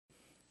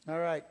All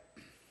right.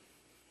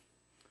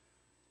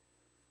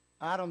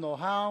 I don't know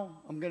how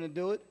I'm going to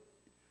do it,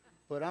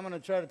 but I'm going to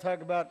try to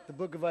talk about the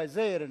book of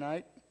Isaiah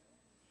tonight.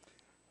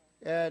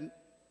 And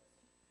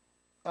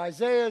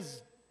Isaiah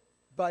is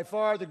by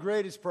far the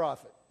greatest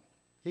prophet.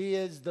 He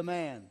is the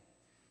man.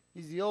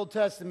 He's the Old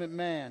Testament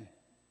man.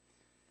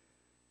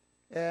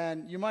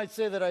 And you might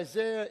say that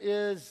Isaiah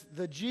is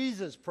the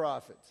Jesus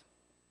prophet.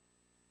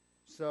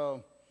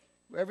 So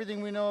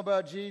everything we know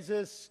about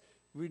Jesus,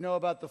 we know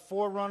about the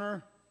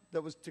forerunner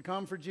that was to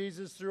come for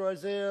Jesus through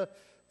Isaiah.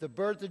 The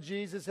birth of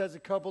Jesus has a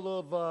couple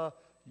of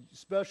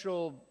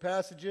special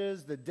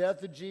passages. The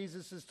death of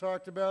Jesus is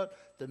talked about.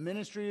 The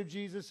ministry of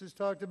Jesus is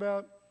talked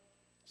about.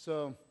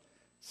 So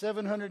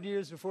 700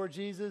 years before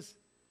Jesus,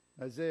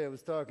 Isaiah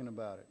was talking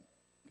about it.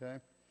 Okay?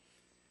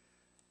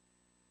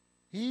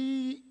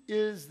 He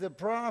is the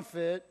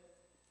prophet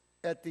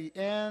at the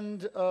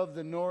end of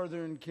the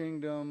northern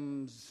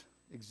kingdom's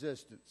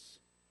existence.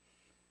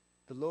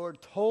 The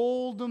Lord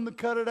told them to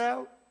cut it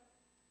out,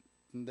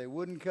 and they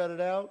wouldn't cut it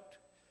out.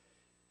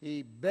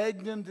 He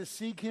begged them to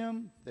seek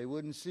him. They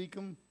wouldn't seek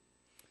him.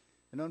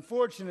 And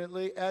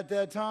unfortunately, at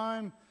that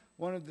time,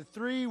 one of the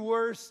three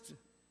worst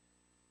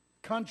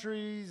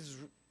countries,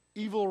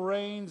 evil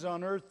reigns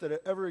on earth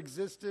that ever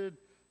existed,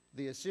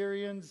 the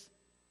Assyrians,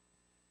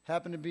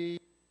 happened to be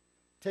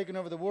taking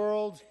over the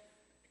world,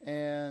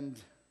 and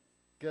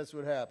guess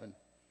what happened?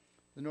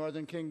 The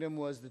northern kingdom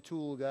was the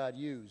tool God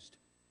used.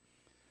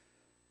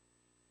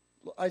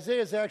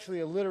 Isaiah is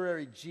actually a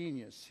literary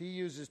genius. He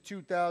uses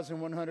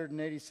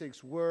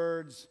 2,186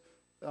 words.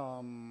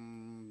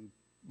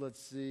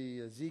 Let's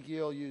see,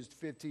 Ezekiel used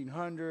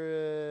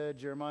 1,500,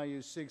 Jeremiah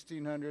used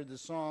 1,600, the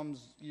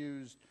Psalms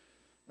used,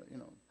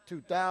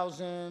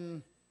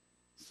 2,000.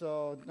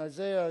 So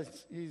Isaiah,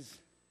 he's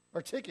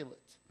articulate.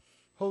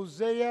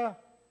 Hosea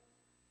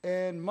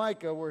and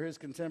Micah were his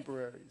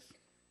contemporaries.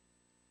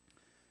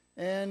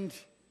 And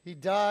he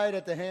died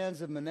at the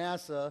hands of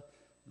Manasseh,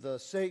 the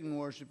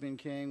Satan-worshiping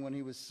king, when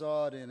he was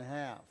sawed in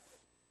half.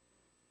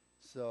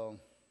 So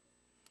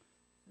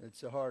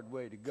it's a hard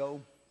way to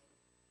go.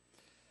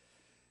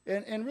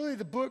 And really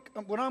the book,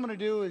 what I'm going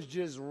to do is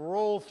just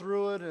roll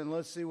through it and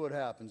let's see what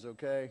happens,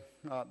 okay?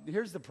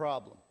 Here's the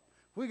problem.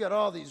 We got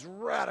all these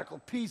radical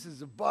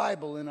pieces of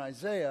Bible in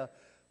Isaiah,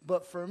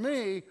 but for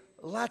me,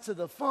 lots of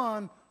the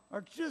fun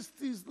are just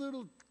these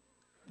little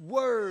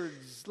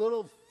words,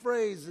 little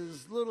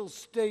phrases, little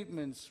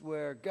statements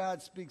where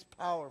God speaks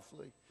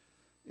powerfully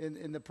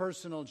in the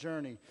personal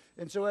journey.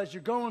 And so as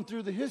you're going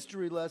through the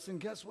history lesson,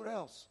 guess what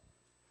else?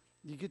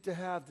 You get to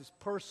have this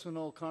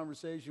personal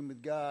conversation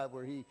with God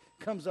where he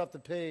comes off the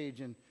page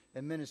and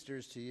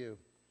ministers to you.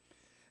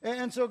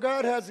 And so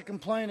God has a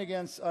complaint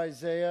against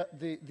Isaiah,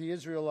 the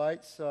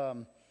Israelites.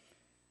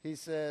 He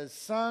says,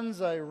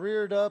 "Sons I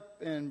reared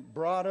up and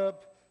brought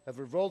up have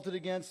revolted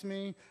against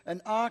me.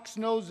 An ox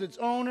knows its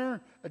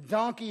owner, a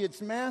donkey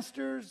its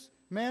manager,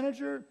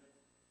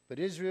 but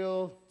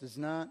Israel does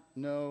not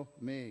know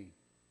me.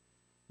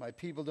 My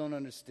people don't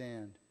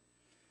understand."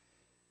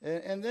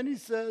 And then he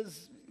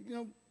says,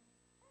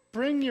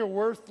 bring your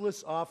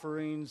worthless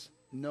offerings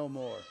no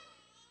more.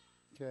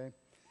 Okay?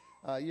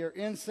 Your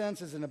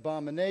incense is an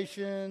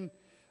abomination.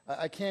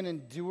 I can't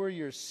endure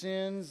your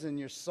sins and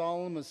your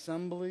solemn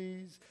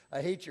assemblies.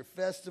 I hate your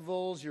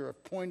festivals, your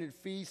appointed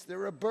feasts.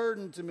 They're a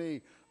burden to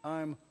me.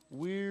 I'm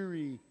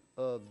weary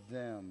of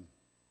them.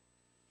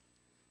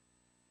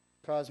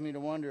 Caused me to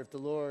wonder if the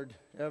Lord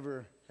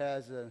ever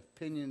has an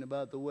opinion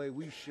about the way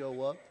we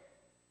show up.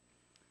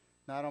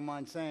 Now, I don't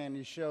mind saying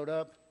you showed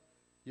up,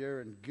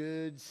 you're in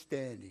good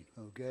standing,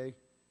 okay?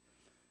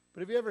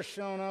 But have you ever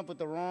shown up with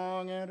the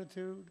wrong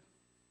attitude?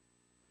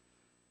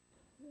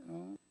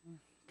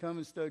 Come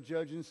and start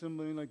judging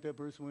somebody like that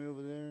person way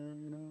over there,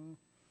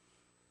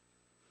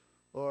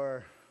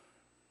 Or,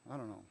 I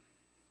don't know,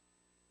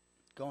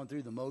 going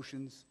through the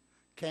motions.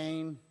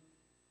 Cain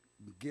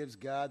gives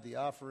God the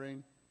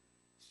offering.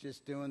 He's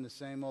just doing the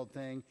same old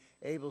thing.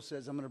 Abel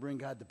says, I'm going to bring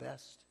God the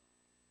best.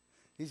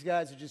 These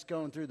guys are just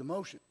going through the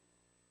motion.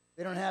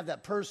 They don't have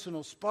that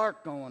personal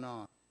spark going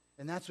on.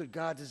 And that's what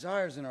God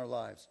desires in our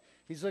lives.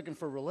 He's looking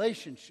for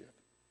relationship.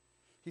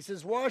 He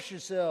says, wash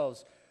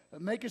yourselves.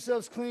 Make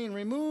yourselves clean.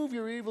 Remove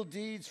your evil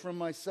deeds from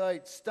my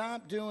sight.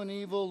 Stop doing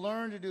evil.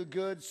 Learn to do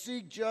good.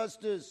 Seek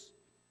justice.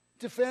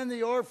 Defend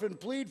the orphan.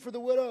 Plead for the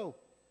widow.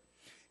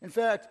 In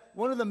fact,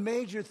 one of the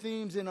major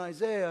themes in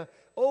Isaiah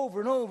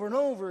over and over and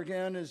over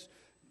again is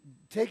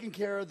taking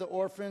care of the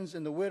orphans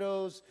and the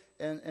widows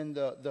and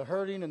the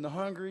hurting and the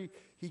hungry.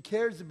 He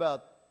cares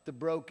about the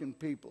broken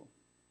people.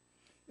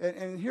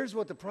 And here's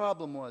what the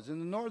problem was. In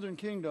the northern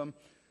kingdom,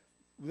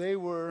 they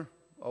were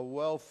a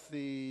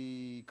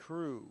wealthy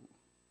crew.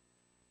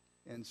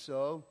 And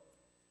so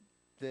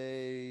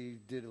they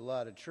did a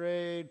lot of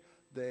trade.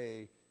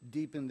 They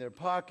deepened their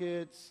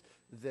pockets.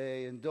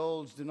 They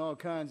indulged in all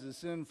kinds of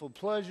sinful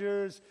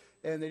pleasures.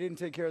 And they didn't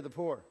take care of the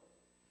poor.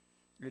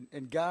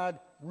 And God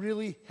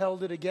really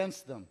held it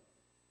against them.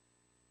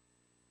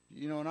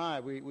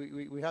 And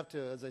we have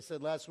to, as I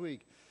said last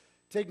week,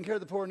 taking care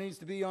of the poor needs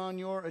to be on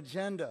your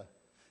agenda.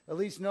 At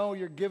least know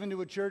you're given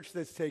to a church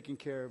that's taking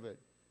care of it.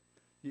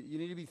 You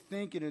need to be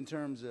thinking in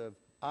terms of,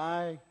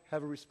 I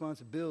have a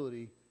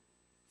responsibility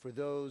for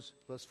those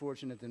less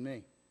fortunate than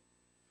me.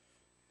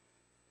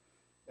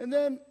 And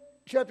then,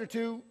 chapter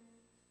 2,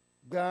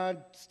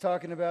 God's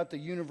talking about the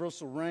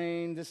universal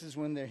reign. This is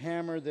when they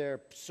hammer their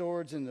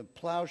swords into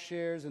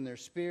plowshares and their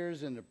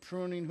spears into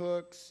pruning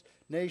hooks.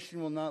 Nation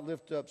will not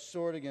lift up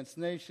sword against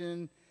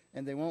nation,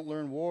 and they won't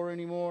learn war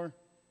anymore.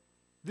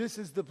 This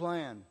is the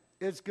plan.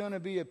 It's going to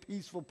be a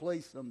peaceful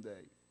place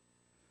someday,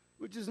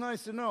 which is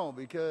nice to know,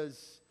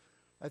 because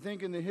I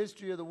think in the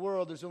history of the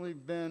world, there's only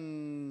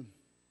been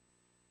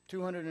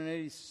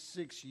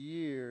 286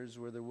 years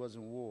where there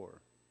wasn't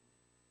war.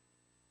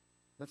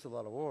 That's a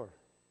lot of war.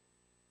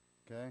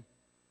 Okay?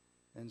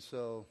 And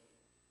so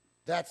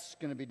that's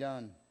going to be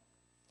done.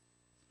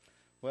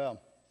 Well,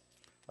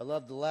 I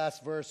love the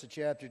last verse of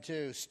chapter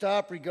 2.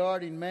 Stop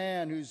regarding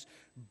man whose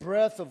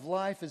breath of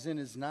life is in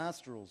his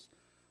nostrils.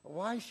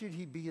 Why should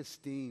he be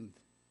esteemed?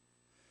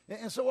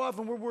 And so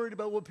often we're worried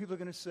about what people are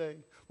going to say,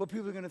 what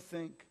people are going to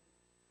think,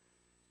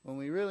 when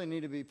we really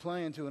need to be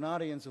playing to an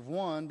audience of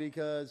one,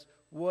 because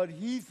what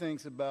he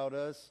thinks about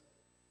us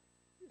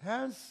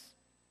has,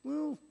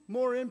 well,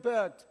 more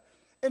impact.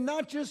 And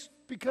not just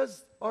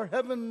because our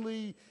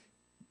heavenly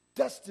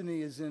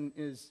destiny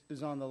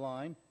is on the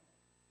line,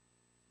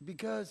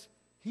 because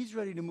he's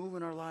ready to move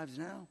in our lives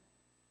now.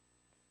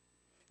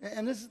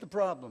 And this is the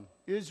problem.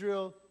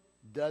 Israel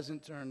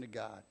doesn't turn to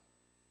God.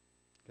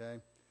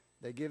 Okay?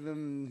 They give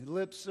him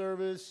lip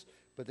service,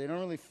 but they don't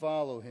really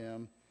follow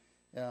him.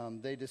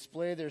 They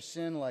display their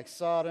sin like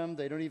Sodom.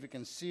 They don't even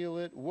conceal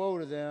it. Woe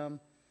to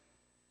them.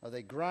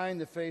 They grind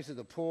the face of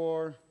the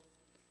poor.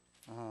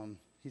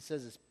 He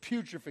says it's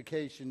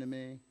putrefaction to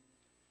me.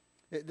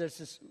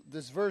 There's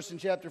this verse in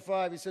chapter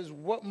 5. He says,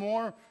 what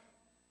more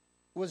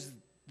was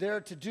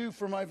there to do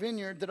for my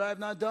vineyard that I have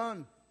not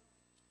done?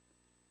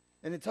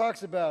 And it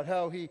talks about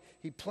how he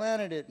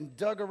planted it and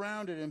dug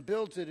around it and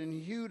built it and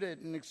hewed it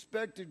and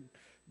expected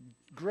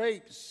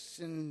grapes,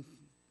 and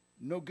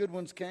no good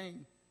ones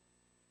came.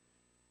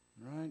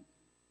 Right?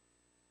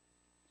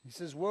 He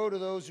says, woe to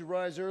those who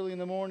rise early in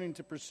the morning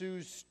to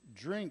pursue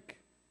drink.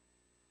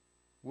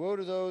 Woe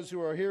to those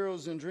who are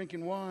heroes in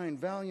drinking wine,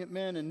 valiant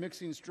men in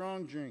mixing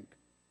strong drink.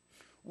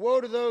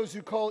 Woe to those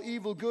who call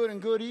evil good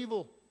and good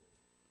evil.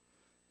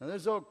 Now,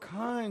 there's all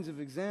kinds of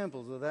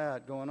examples of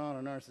that going on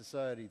in our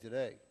society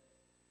today.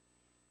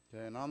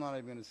 Okay, and I'm not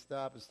even going to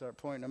stop and start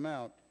pointing them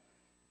out.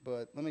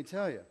 But let me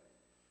tell you,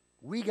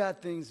 we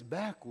got things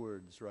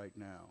backwards right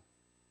now.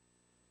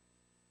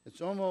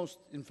 It's almost,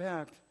 in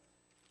fact,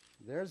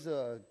 there's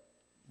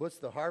what's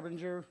the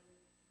harbinger?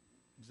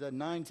 Is that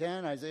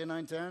 9:10, Isaiah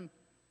 9:10?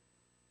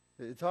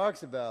 It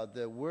talks about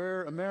that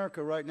where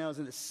America right now is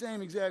in the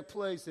same exact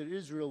place that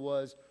Israel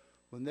was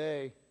when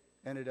they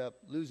ended up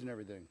losing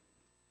everything.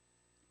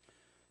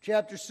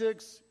 Chapter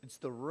 6, it's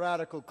the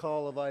radical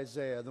call of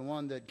Isaiah, the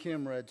one that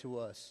Kim read to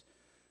us.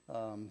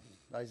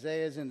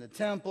 Isaiah's in the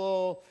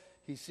temple.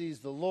 He sees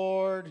the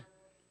Lord.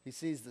 He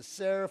sees the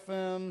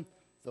seraphim.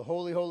 The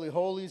holy, holy,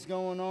 holy's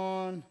going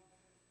on.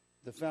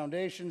 The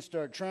foundations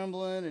start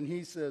trembling, and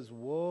he says,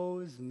 woe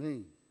is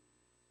me.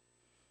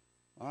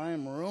 I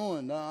am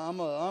ruined. I'm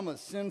a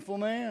sinful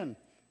man,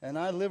 and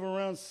I live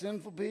around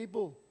sinful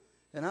people,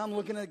 and I'm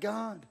looking at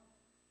God.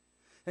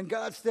 And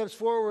God steps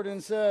forward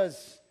and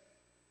says,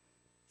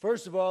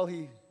 first of all,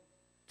 he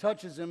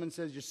touches him and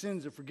says, your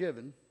sins are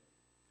forgiven.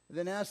 And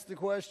then asks the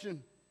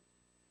question,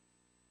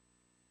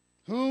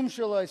 whom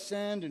shall I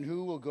send and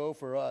who will go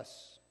for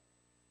us?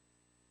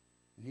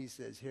 And he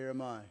says, here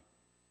am I.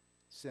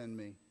 Send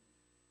me.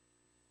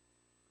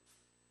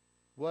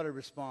 What a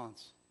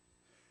response.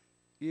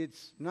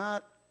 It's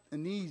not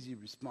an easy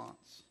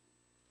response,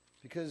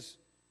 because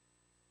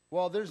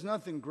while there's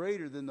nothing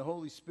greater than the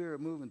Holy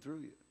Spirit moving through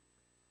you,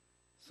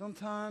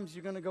 sometimes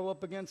you're going to go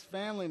up against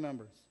family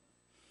members.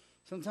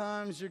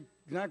 Sometimes you're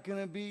not going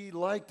to be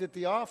liked at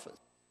the office.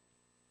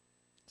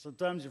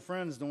 Sometimes your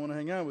friends don't want to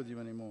hang out with you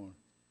anymore.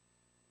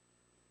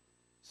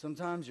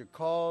 Sometimes you're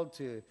called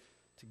to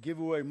give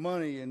away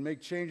money and make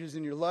changes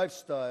in your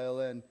lifestyle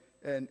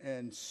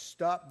and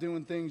stop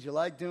doing things you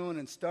like doing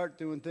and start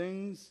doing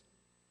things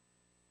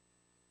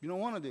you don't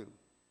want to do.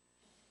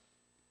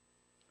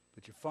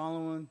 But you're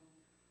following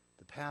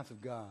the path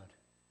of God.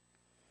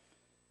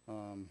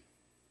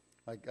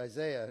 Like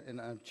Isaiah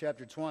in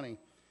chapter 20,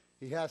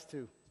 he has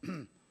to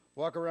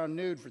walk around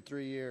nude for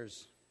 3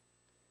 years.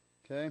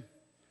 Okay?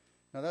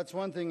 Now that's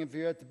one thing if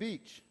you're at the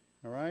beach,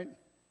 all right?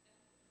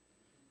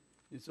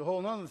 It's a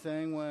whole other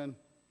thing when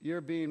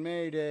you're being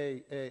made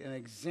an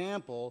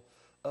example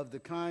of the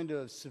kind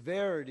of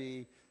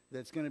severity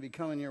that's going to be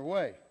coming your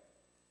way,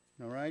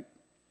 all right?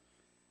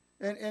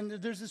 And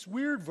there's this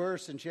weird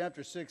verse in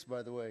chapter 6,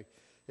 by the way.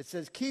 It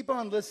says, keep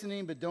on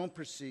listening but don't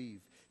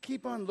perceive.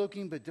 Keep on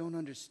looking but don't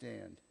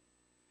understand.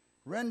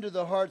 Render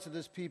the hearts of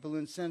this people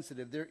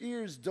insensitive, their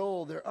ears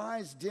dull, their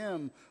eyes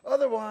dim.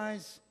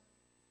 Otherwise,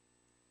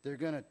 they're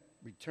going to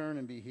return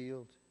and be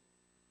healed.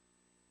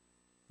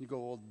 You go,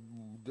 well,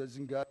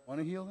 doesn't God want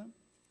to heal them?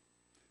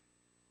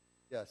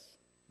 Yes.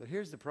 But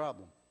here's the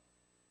problem.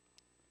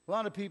 A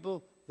lot of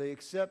people, they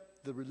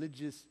accept the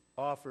religious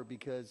offer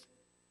because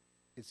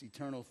it's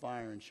eternal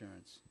fire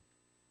insurance.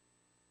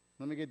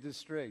 Let me get this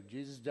straight.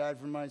 Jesus died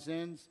for my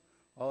sins.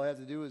 All I have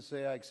to do is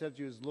say, I accept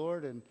you as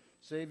Lord and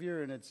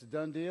Savior, and it's a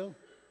done deal.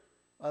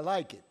 I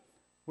like it.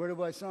 Where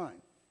do I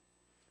sign?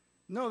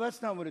 No,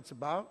 that's not what it's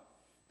about.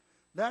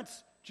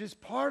 That's just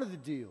part of the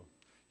deal.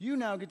 You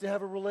now get to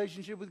have a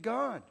relationship with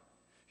God.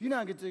 You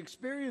now get to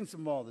experience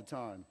Him all the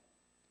time.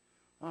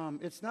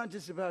 It's not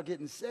just about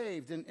getting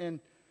saved. And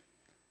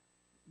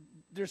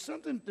there's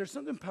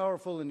something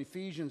powerful in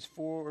Ephesians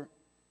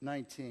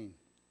 4:19.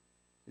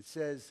 It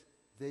says,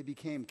 they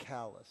became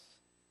callous.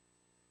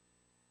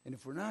 And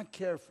if we're not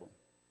careful,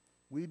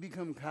 we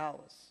become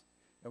callous.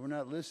 And we're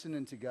not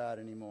listening to God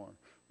anymore.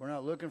 We're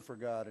not looking for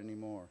God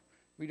anymore.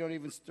 We don't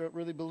even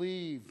really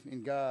believe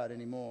in God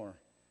anymore.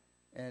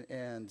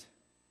 And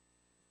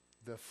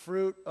the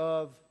fruit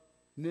of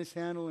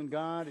mishandling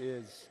God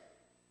is,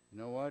 you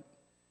know what?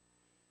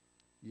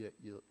 You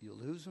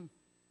lose Him.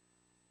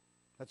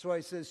 That's why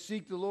He says,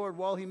 seek the Lord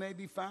while He may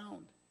be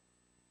found.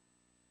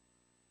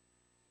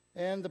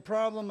 And the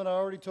problem that I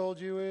already told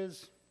you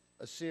is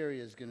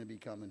Assyria is going to be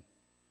coming.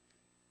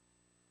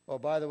 Oh,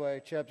 by the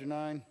way, chapter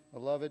 9, I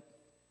love it.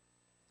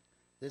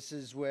 This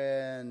is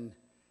when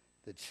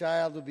the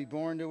child will be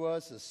born to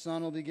us, a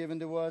son will be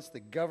given to us, the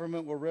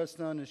government will rest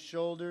on His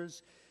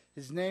shoulders.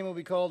 His name will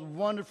be called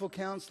Wonderful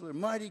Counselor,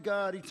 Mighty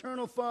God,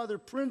 Eternal Father,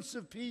 Prince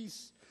of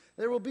Peace.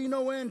 There will be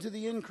no end to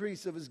the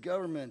increase of His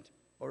government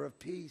or of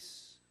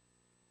peace.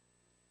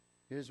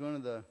 Here's one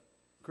of the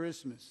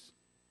Christmas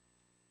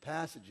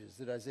passages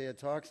that Isaiah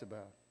talks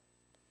about.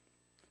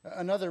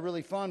 Another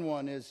really fun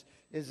one is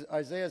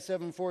Isaiah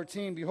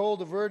 7:14. Behold,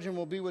 the virgin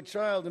will be with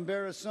child and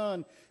bear a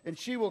son, and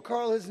she will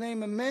call his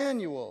name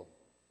Emmanuel,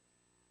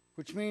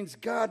 which means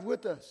God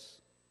with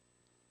us.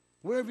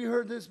 Where have you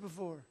heard this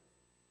before?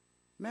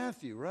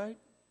 Matthew, right?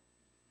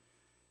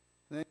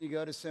 And then you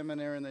go to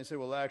seminary and they say,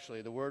 well,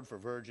 actually, the word for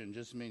virgin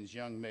just means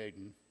young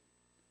maiden.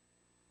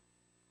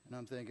 And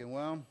I'm thinking,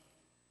 well,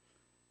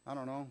 I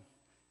don't know.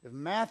 If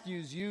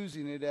Matthew's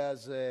using it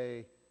as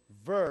a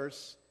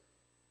verse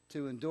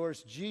to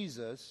endorse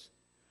Jesus,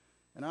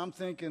 and I'm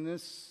thinking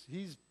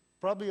he's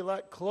probably a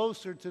lot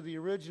closer to the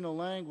original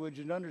language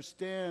and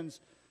understands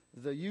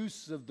the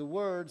use of the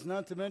words,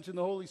 not to mention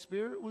the Holy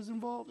Spirit was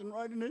involved in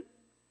writing it.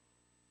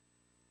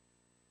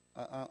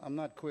 I'm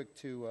not quick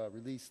to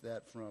release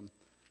that from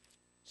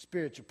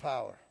spiritual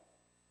power.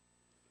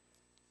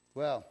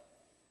 Well,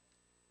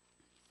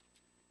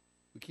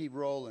 we keep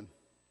rolling.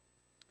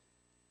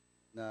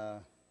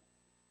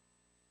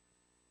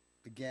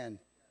 Again,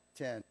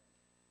 10.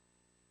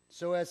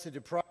 So as to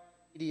deprive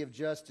the needy of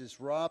justice,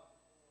 rob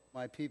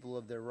my people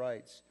of their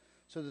rights,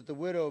 so that the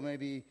widow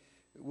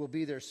will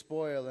be their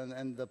spoil,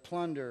 and the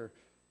plunder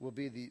will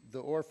be the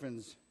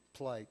orphan's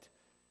plight.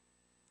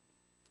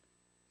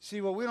 See,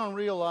 what we don't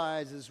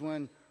realize is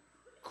when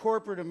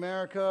corporate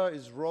America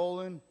is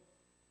rolling,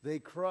 they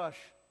crush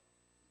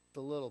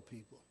the little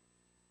people.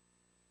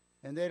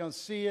 And they don't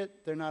see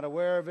it, they're not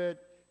aware of it.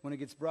 When it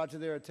gets brought to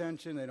their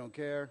attention, they don't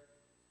care.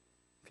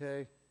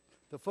 Okay?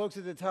 The folks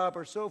at the top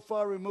are so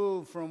far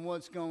removed from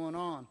what's going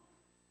on.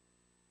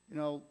 You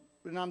know,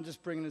 and I'm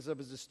just bringing this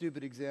up as a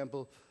stupid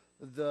example.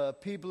 The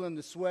people in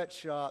the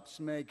sweatshops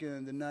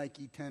making the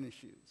Nike tennis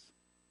shoes.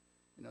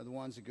 You know, the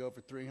ones that go for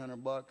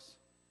 $300.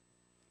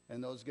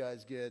 And those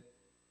guys get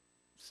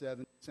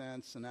 7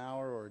 cents an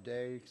hour or a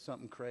day,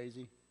 something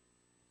crazy.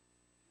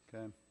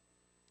 Okay?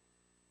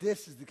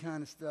 This is the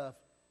kind of stuff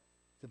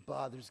that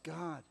bothers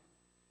God.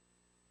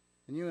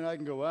 And you and I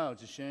can go, wow,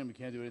 it's a shame we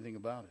can't do anything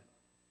about it.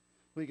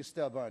 We can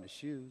stop buying the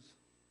shoes.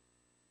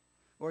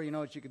 Or you know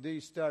what you could do? You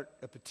start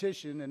a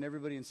petition and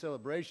everybody in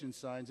Celebration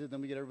signs it.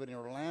 Then we get everybody in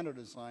Orlando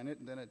to sign it.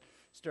 And then it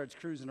starts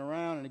cruising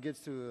around and it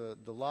gets to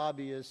the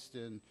lobbyist.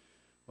 And,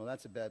 well,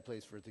 that's a bad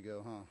place for it to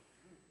go, huh?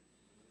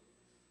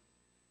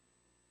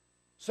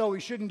 So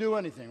we shouldn't do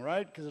anything,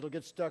 right? Because it'll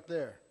get stuck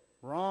there.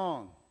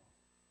 Wrong.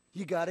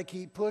 You got to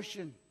keep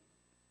pushing.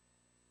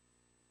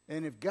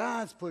 And if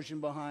God's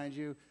pushing behind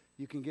you,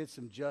 you can get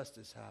some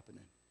justice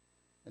happening.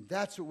 And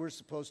that's what we're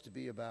supposed to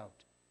be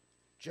about.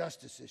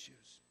 Justice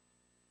issues.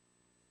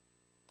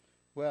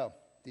 Well,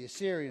 the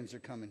Assyrians are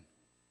coming.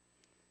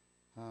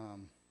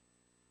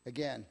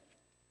 Again,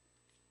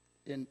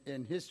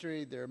 in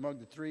history, they're among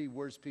the 3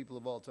 worst people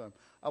of all time.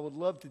 I would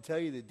love to tell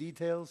you the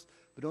details,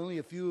 but only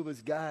a few of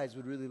us guys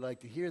would really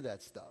like to hear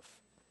that stuff.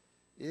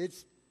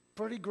 It's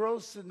pretty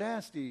gross and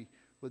nasty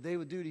what they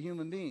would do to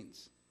human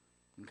beings.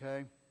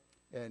 Okay?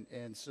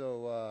 And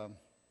so,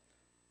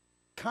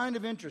 kind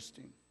of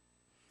interesting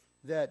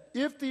that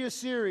if the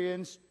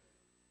Assyrians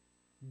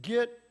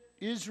get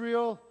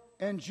Israel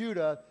and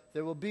Judah,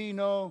 there will be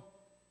no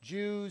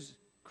Jews,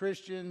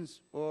 Christians,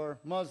 or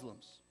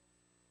Muslims.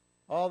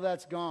 All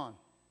that's gone.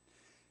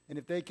 And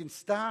if they can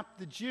stop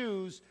the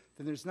Jews,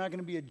 then there's not going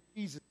to be a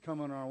Jesus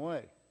coming our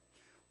way.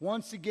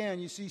 Once again,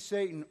 you see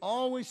Satan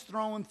always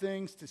throwing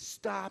things to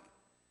stop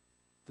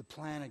the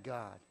plan of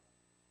God.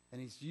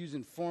 And he's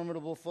using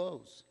formidable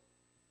foes.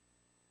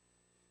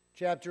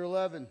 Chapter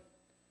 11,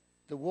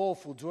 the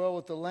wolf will dwell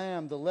with the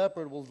lamb, the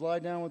leopard will lie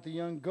down with the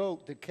young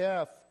goat, the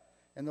calf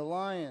and the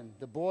lion,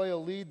 the boy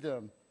will lead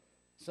them.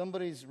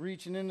 Somebody's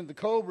reaching into the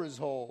cobra's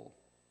hole.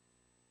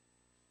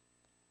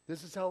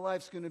 This is how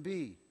life's going to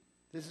be.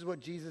 This is what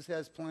Jesus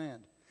has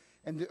planned.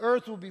 And the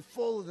earth will be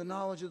full of the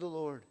knowledge of the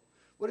Lord.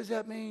 What does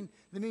that mean?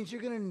 That means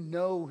you're going to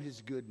know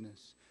His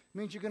goodness. It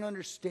means you're going to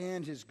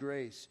understand His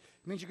grace.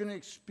 It means you're going to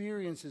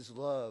experience His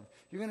love.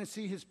 You're going to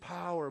see His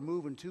power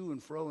moving to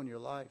and fro in your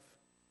life.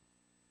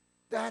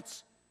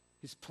 That's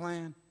His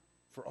plan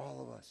for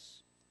all of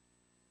us.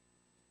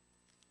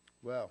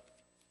 Well,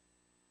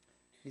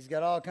 He's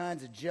got all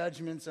kinds of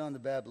judgments on the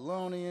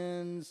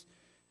Babylonians.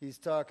 He's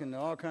talking to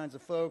all kinds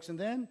of folks. And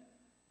then,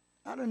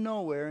 out of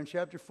nowhere, in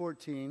chapter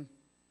 14,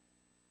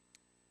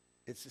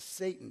 it's a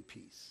Satan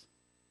piece.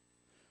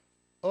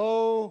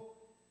 Oh,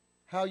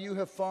 how you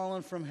have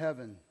fallen from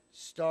heaven,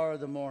 star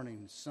of the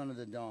morning, son of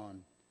the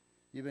dawn.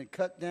 You've been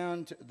cut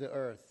down to the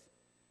earth.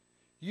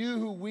 You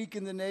who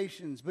weaken the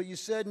nations, but you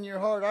said in your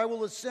heart, I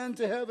will ascend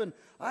to heaven.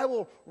 I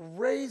will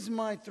raise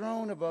my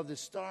throne above the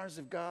stars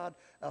of God.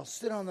 I'll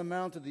sit on the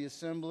mount of the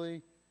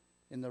assembly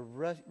in the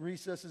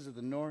recesses of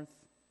the north.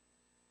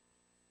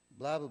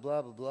 Blah, blah,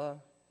 blah, blah, blah.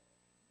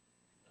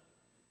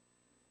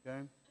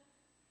 Okay?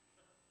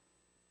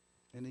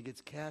 And he gets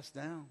cast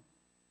down,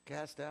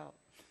 cast out.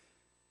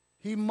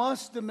 He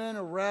must have been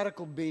a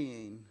radical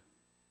being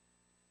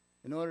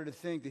in order to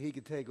think that he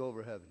could take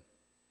over heaven.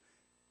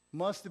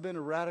 Must have been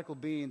a radical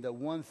being that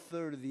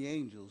 1/3 of the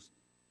angels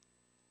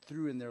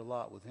threw in their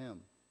lot with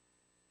him.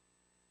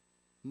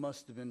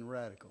 Must have been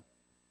radical.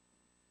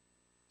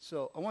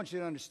 So I want you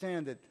to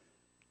understand that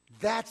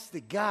that's the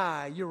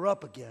guy you're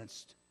up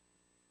against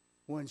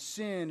when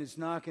sin is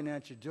knocking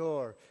at your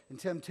door and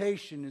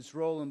temptation is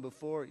rolling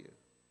before you.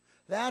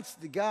 That's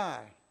the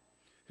guy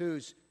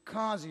who's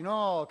causing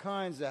all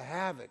kinds of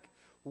havoc,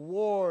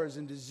 wars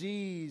and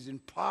disease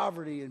and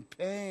poverty and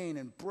pain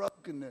and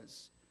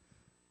brokenness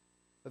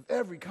of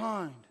every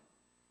kind.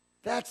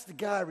 That's the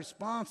guy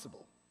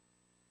responsible.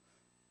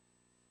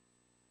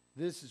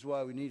 This is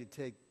why we need to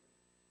take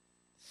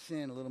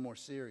sin a little more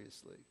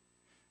seriously.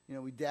 You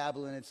know, we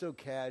dabble in it so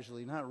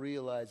casually, not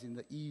realizing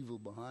the evil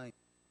behind it.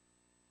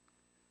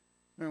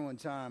 Remember one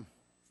time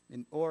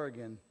in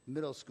Oregon,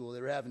 middle school,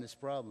 they were having this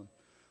problem.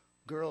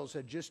 Girls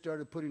had just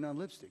started putting on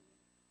lipstick.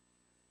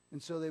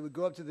 And so they would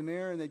go up to the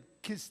mirror and they'd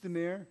kiss the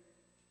mirror.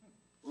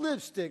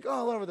 Lipstick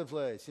all over the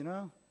place, you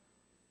know.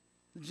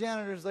 The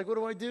janitor's like, what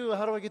do I do?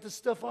 How do I get this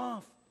stuff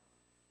off?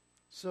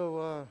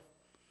 So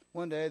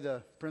one day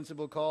the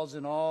principal calls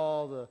in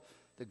all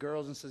the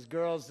girls and says,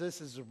 girls,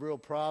 this is a real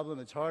problem.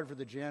 It's hard for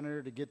the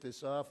janitor to get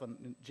this off.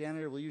 And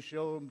janitor, will you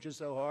show him just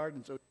how hard?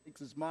 And so he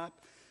takes his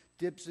mop,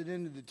 dips it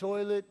into the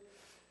toilet,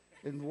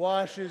 and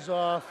washes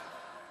off.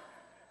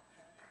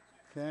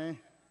 Okay?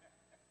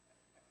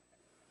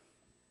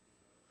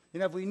 You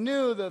know, if we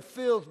knew the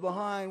filth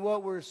behind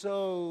what we're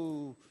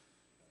so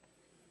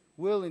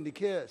willing to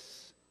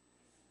kiss,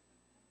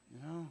 you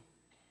know?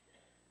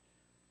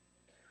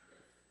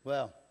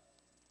 Well,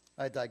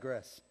 I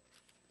digress.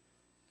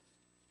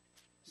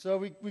 So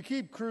we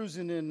keep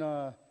cruising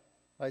in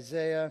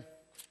Isaiah,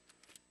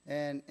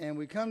 and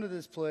we come to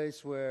this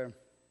place where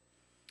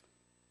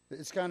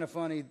it's kind of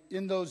funny.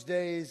 In those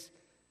days,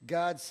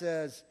 God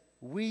says,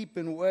 weep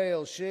and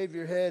wail, shave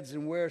your heads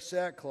and wear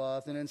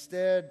sackcloth, and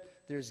instead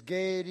there's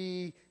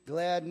gaiety,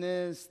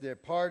 gladness, they're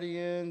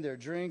partying, they're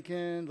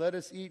drinking. Let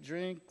us eat,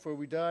 drink, for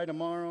we die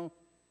tomorrow.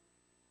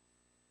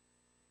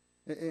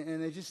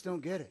 And they just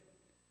don't get it.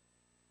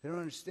 They don't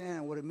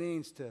understand what it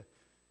means to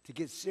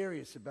get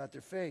serious about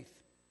their faith.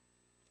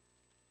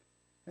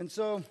 And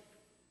so,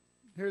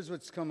 here's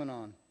what's coming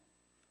on.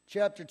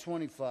 Chapter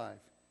 25.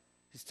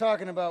 He's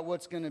talking about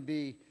what's going to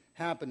be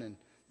happening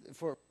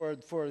for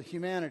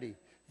humanity.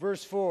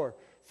 Verse 4.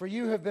 For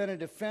you have been a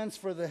defense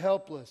for the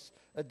helpless,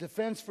 a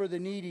defense for the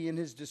needy in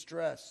his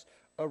distress,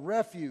 a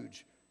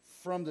refuge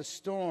from the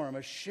storm,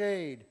 a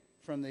shade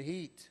from the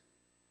heat.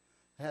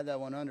 I had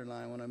that one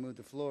underlined when I moved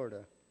to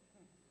Florida.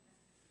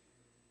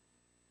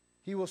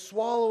 He will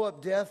swallow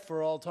up death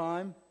for all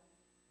time.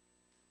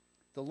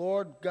 The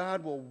Lord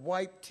God will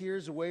wipe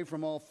tears away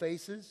from all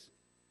faces.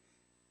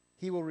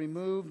 He will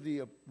remove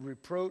the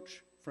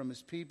reproach from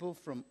his people,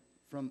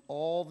 from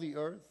all the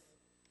earth.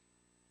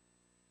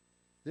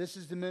 This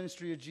is the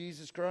ministry of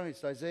Jesus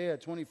Christ. Isaiah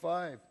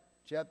 25,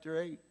 chapter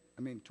 8.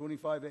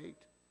 25:8.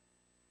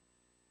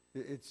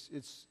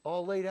 It's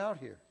all laid out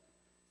here.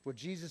 What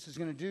Jesus is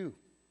going to do.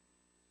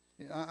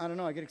 I don't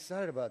know. I get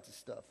excited about this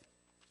stuff.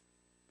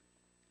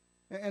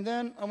 And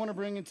then I want to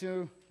bring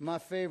into my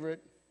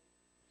favorite.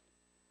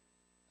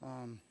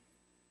 All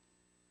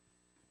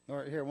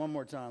right, here, one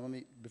more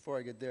time. Before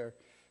I get there.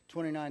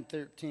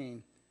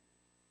 29:13.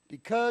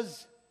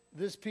 Because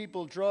this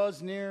people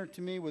draws near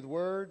to me with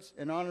words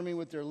and honor me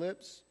with their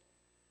lips,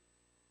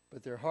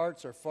 but their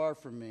hearts are far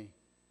from me.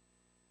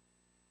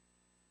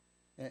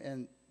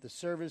 And the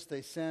service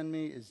they send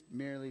me is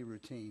merely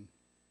routine.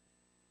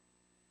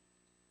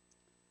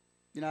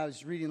 You know, I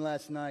was reading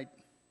last night,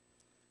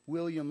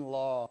 William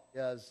Law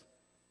has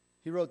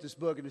He wrote this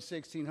book in the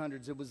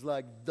 1600s. It was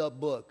like the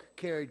book,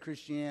 carried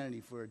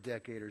Christianity for a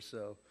decade or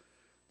so.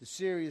 The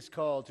Serious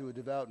Call to a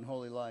Devout and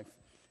Holy Life.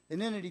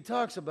 And in it he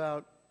talks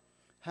about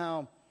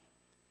how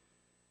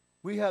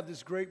we have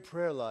this great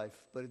prayer life,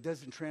 but it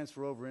doesn't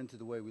transfer over into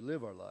the way we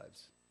live our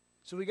lives.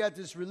 So we got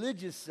this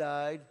religious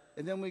side,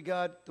 and then we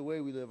got the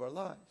way we live our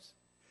lives.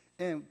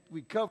 And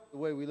we cover the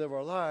way we live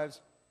our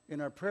lives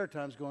in our prayer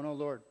times going, oh,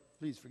 Lord,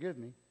 please forgive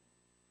me.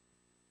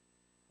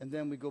 And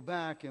then we go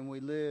back and we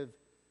live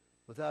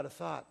without a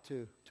thought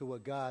to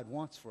what God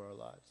wants for our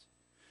lives.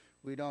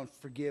 We don't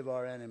forgive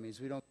our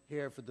enemies. We don't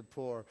care for the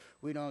poor.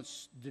 We don't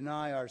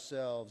deny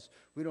ourselves.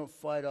 We don't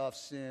fight off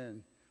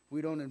sin.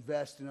 We don't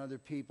invest in other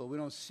people. We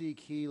don't seek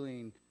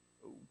healing.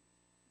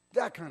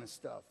 That kind of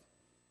stuff.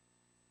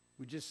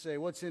 We just say,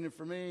 what's in it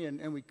for me?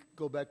 And we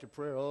go back to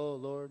prayer. Oh,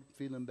 Lord,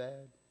 feeling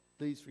bad.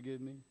 Please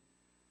forgive me.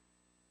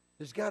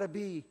 There's got to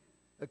be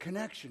a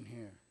connection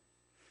here.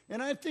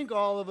 And I think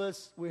all of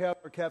us, we have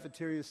our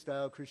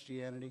cafeteria-style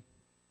Christianity.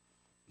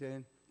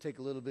 Okay? Take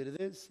a little bit of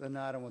this. No,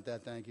 I don't want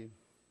that, thank you.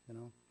 You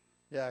know?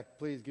 Yeah,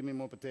 please give me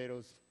more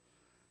potatoes.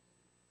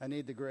 I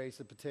need the grace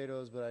of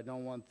potatoes, but I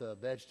don't want the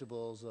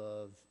vegetables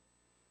of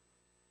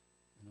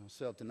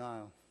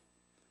self-denial.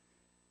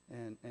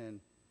 And you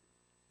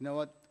know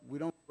what? We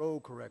don't grow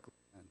correctly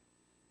then.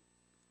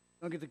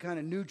 We don't get the kind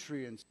of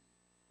nutrients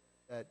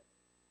that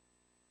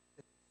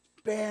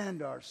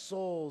expand our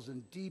souls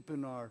and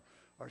deepen our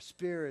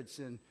spirits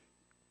and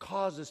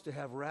cause us to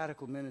have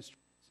radical ministries.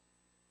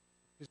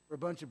 Because we're a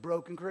bunch of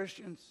broken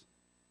Christians.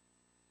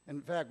 And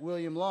in fact,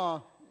 William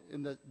Law,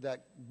 in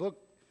that book,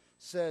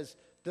 says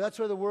that's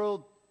why the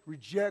world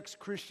rejects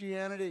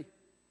Christianity.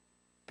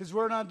 Because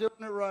we're not doing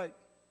it right.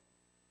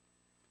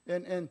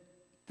 And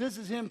this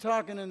is him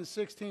talking in the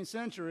 16th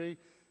century.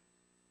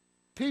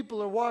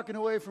 People are walking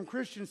away from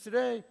Christians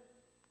today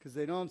because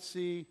they don't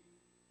see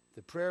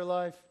the prayer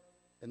life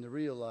and the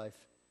real life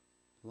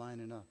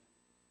lining up.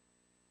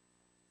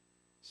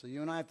 So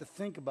you and I have to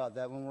think about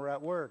that when we're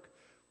at work,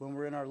 when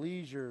we're in our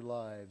leisure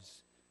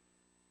lives,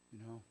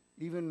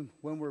 even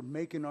when we're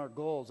making our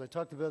goals. I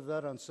talked about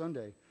that on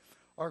Sunday.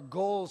 Our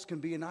goals can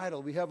be an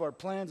idol. We have our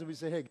plans and we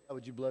say, hey, God,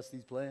 would you bless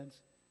these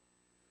plans?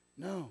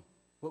 No.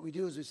 What we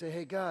do is we say,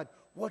 hey, God,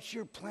 what's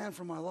your plan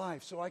for my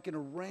life so I can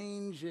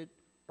arrange it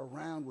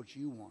around what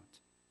you want?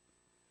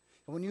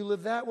 And when you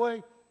live that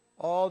way,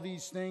 all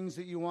these things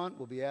that you want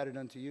will be added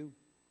unto you.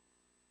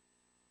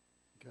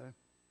 Okay?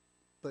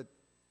 But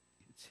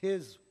it's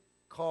his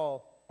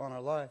call on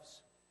our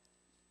lives.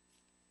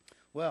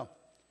 Well,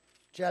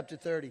 chapter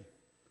 30.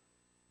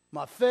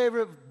 My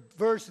favorite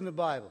verse in the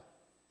Bible.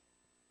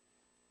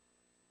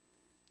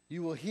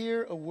 You will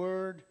hear a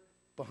word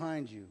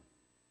behind you.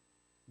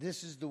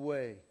 This is the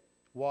way,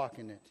 walk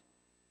in it,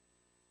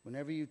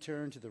 whenever you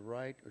turn to the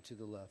right or to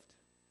the left.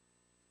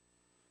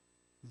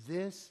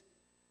 This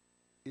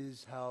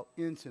is how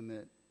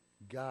intimate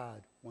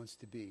God wants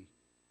to be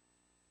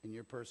in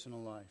your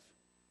personal life.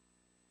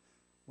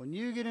 When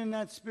you get in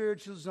that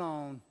spiritual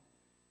zone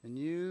and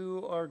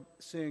you are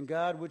saying,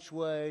 God, which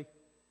way?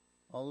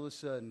 All of a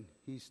sudden,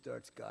 he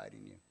starts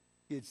guiding you.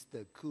 It's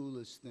the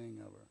coolest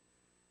thing ever.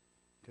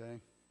 Okay?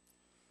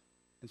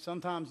 And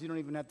sometimes you don't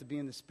even have to be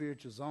in the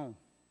spiritual zone.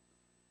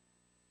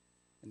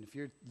 And if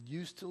you're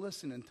used to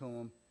listening to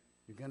him,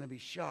 you're going to be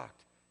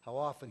shocked how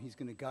often he's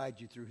going to guide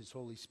you through his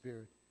Holy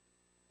Spirit.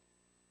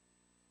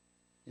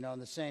 In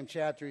the same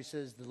chapter, he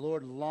says, the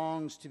Lord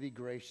longs to be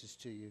gracious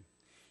to you.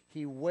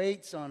 He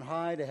waits on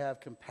high to have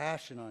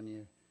compassion on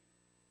you.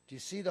 Do you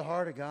see the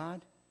heart of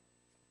God?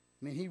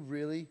 I mean, he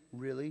really,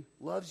 really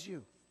loves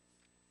you.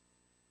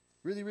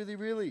 Really, really,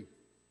 really.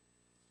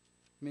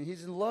 I mean,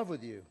 he's in love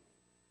with you.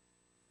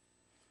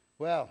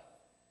 Well,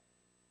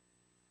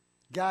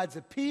 God's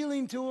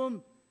appealing to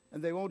them,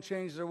 and they won't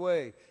change their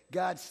way.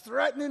 God's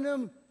threatening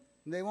them,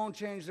 and they won't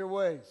change their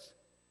ways.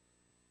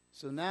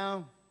 So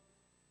now,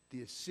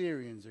 the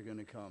Assyrians are going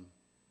to come.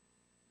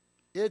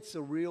 It's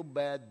a real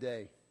bad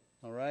day,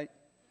 all right?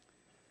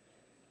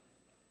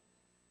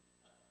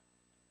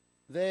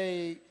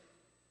 They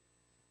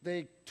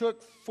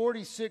took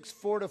 46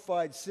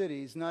 fortified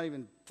cities, not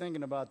even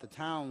thinking about the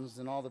towns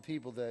and all the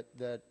people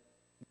that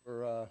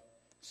were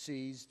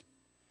seized.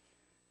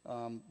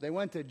 They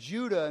went to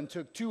Judah and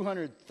took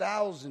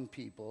 200,000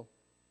 people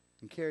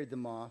and carried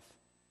them off.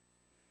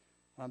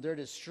 They're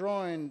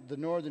destroying the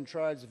northern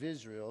tribes of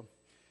Israel.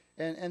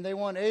 And they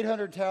won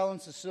 800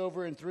 talents of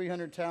silver and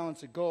 300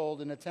 talents of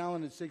gold, and a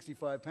talent is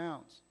 65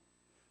 pounds.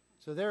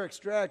 So they're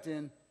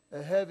extracting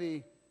a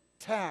heavy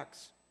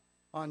tax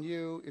on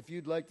you if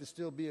you'd like to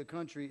still be a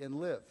country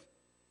and live.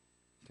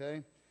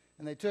 Okay?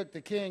 And they took the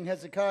king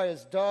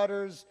Hezekiah's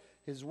daughters,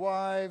 his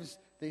wives.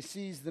 They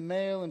seized the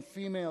male and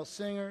female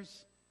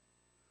singers.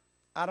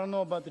 I don't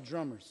know about the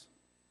drummers.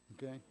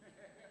 Okay?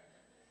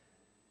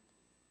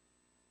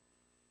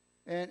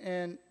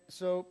 And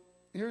so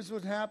here's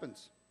what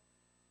happens.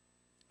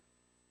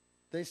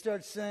 They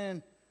start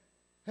saying,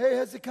 hey,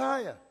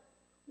 Hezekiah,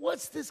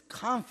 what's this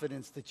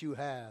confidence that you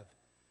have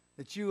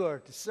that you are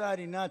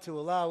deciding not to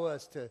allow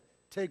us to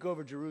take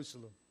over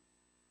Jerusalem?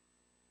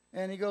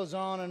 And he goes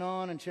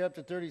on in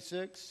chapter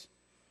 36.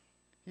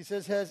 He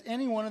says, has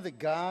any one of the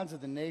gods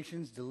of the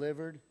nations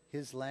delivered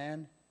his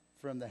land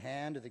from the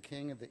hand of the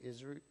king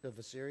of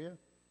Assyria?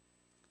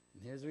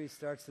 And here's where he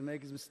starts to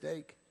make his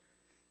mistake.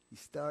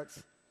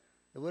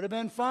 It would have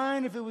been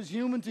fine if it was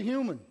human to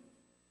human.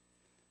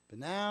 But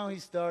now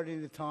he's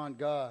starting to taunt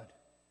God.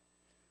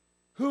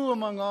 Who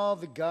among all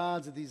the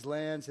gods of these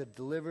lands have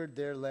delivered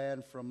their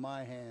land from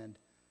my hand,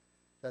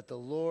 that the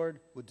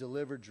Lord would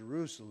deliver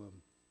Jerusalem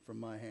from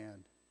my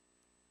hand?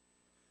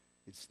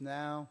 It's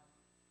now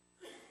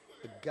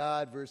a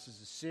God versus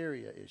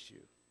Assyria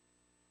issue.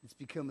 It's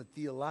become a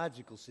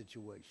theological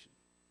situation.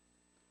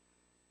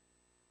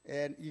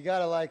 And you got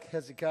to like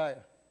Hezekiah.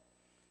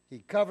 He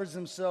covers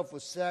himself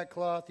with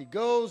sackcloth. He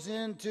goes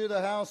into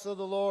the house of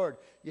the Lord.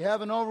 You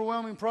have an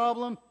overwhelming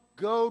problem?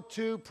 Go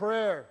to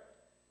prayer.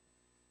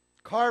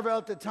 Carve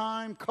out the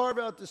time. Carve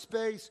out the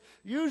space.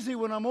 Usually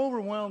when I'm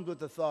overwhelmed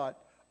with a thought,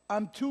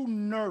 I'm too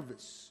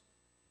nervous.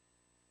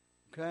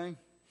 Okay?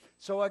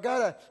 So I got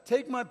to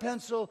take my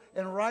pencil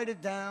and write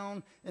it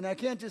down. And I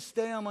can't just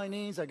stay on my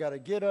knees. I got to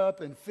get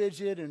up and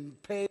fidget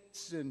and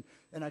pace. And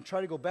I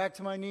try to go back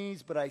to my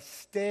knees. But I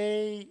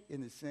stay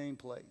in the same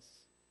place.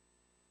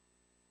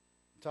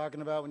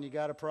 Talking about when you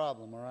got a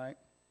problem, all right?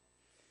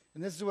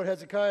 And this is what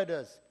Hezekiah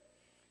does.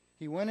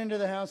 He went into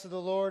the house of the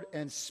Lord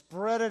and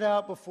spread it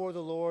out before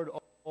the Lord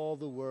all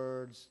the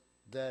words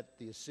that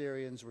the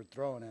Assyrians were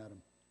throwing at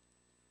him.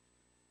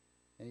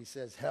 And he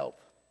says,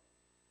 help.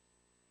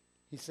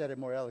 He said it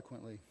more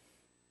eloquently.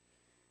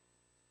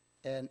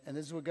 And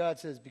this is what God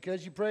says.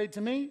 Because you prayed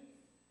to me,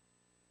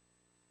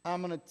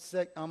 I'm going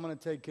to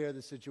take care of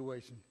the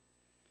situation.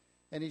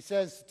 And he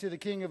says to the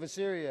king of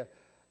Assyria,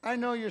 I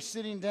know you're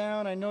sitting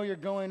down. I know you're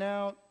going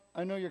out.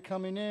 I know you're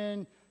coming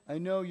in. I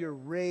know you're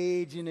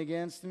raging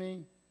against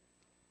me.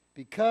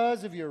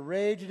 Because of your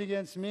raging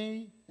against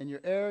me and your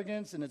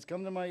arrogance, and it's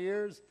come to my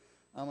ears,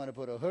 I'm going to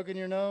put a hook in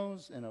your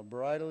nose and a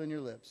bridle in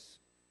your lips.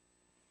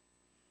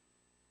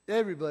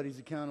 Everybody's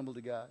accountable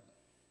to God.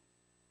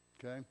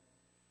 Okay?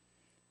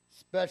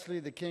 Especially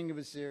the king of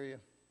Assyria.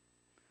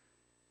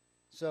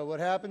 So what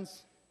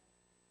happens?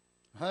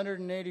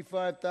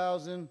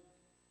 185,000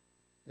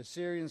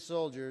 Assyrian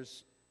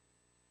soldiers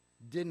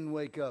didn't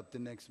wake up the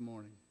next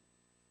morning.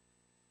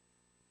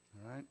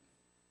 All right?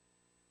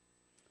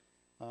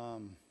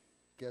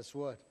 Guess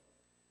what?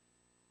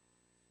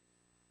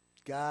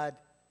 God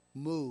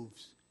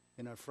moves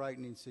in our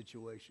frightening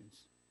situations.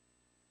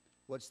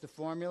 What's the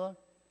formula?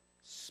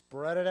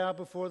 Spread it out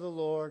before the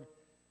Lord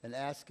and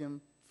ask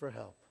Him for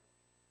help.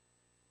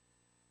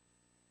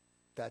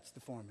 That's the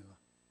formula.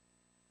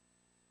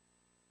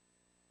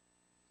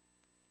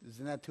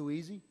 Isn't that too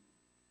easy?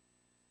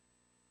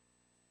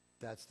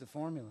 That's the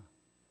formula.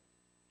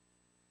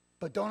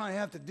 But don't I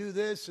have to do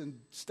this and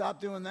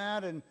stop doing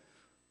that? And,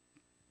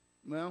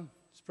 well,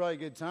 it's probably a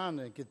good time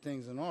to get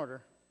things in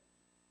order.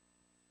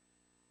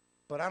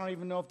 But I don't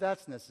even know if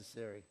that's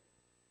necessary.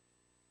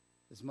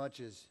 As much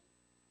as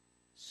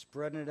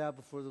spreading it out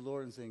before the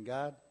Lord and saying,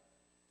 God,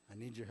 I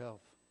need your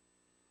help.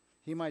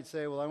 He might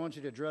say, well, I want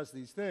you to address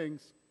these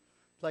things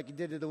like He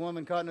did to the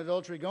woman caught in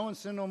adultery. Go and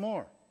sin no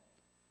more.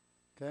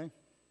 Okay?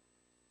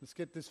 Let's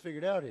get this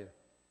figured out here.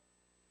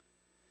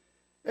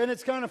 And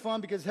it's kind of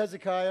fun because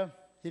Hezekiah,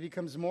 he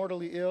becomes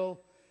mortally ill.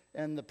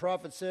 And the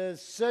prophet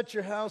says, set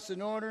your house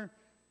in order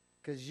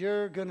because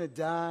you're going to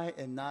die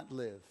and not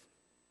live.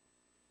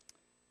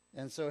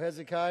 And so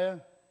Hezekiah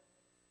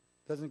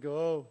doesn't go,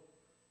 oh,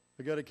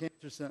 I got a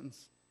cancer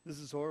sentence. This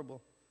is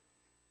horrible.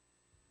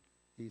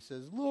 He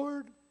says,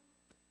 Lord,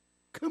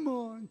 come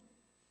on.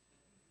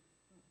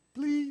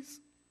 Please.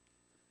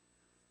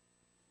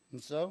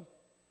 And so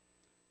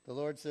the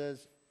Lord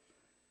says,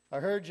 I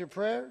heard your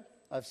prayer.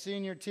 I've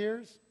seen your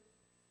tears.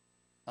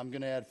 I'm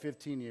going to add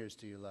 15 years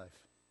to your life.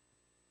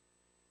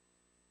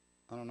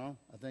 I don't know.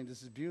 I think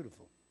this is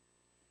beautiful.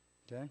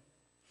 Okay?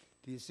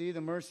 Do you see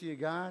the mercy of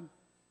God?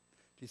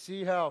 Do you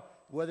see how,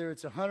 whether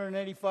it's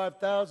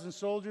 185,000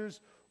 soldiers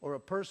or a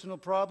personal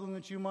problem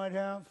that you might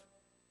have,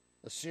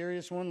 a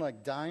serious one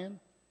like dying,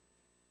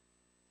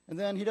 and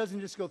then He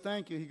doesn't just go,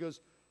 thank you. He goes,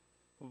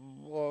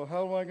 well,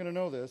 how am I going to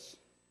know this?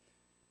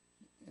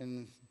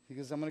 And He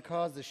goes, I'm going to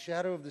cause the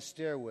shadow of the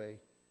stairway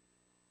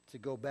to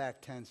go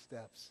back 10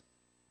 steps.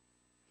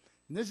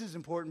 And this is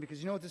important because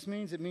you know what this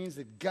means? It means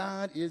that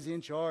God is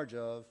in charge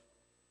of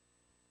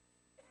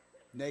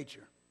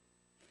nature.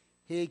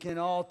 He can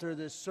alter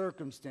the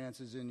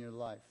circumstances in your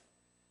life.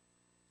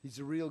 He's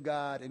a real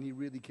God, and He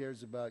really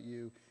cares about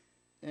you.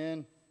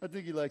 And I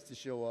think He likes to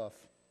show off.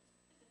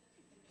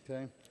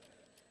 Okay?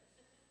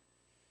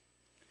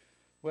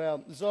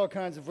 Well, there's all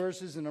kinds of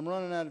verses, and I'm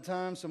running out of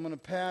time, so I'm going to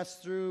pass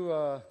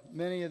through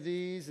many of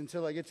these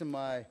until I get to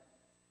my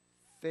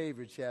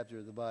favorite chapter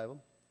of the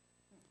Bible.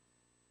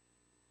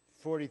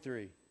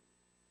 43.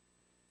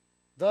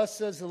 Thus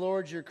says the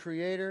Lord your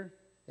Creator,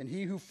 and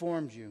He who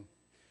formed you.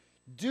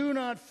 Do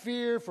not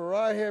fear, for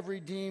I have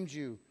redeemed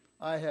you.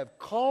 I have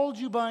called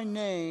you by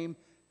name,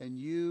 and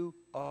you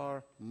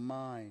are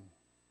mine.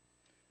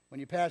 When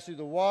you pass through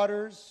the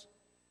waters,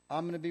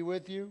 I'm going to be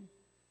with you.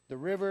 The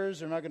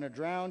rivers are not going to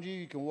drown you.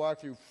 You can walk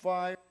through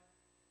fire.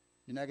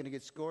 You're not going to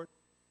get scorched.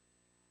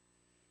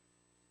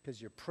 Because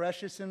you're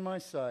precious in my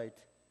sight,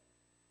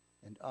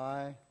 and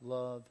I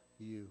love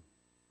you.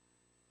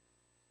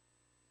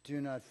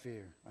 Do not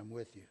fear. I'm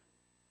with you.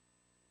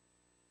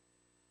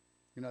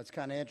 You know, it's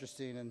kind of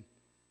interesting, and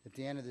at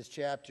the end of this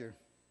chapter,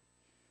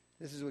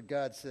 this is what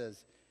God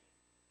says.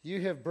 You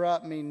have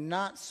brought me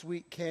not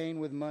sweet cane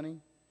with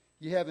money.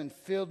 You haven't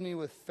filled me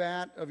with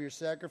fat of your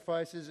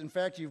sacrifices. In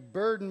fact, you've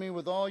burdened me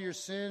with all your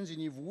sins, and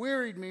you've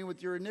wearied me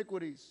with your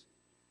iniquities.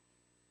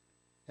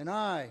 And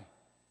I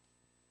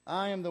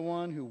am the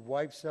one who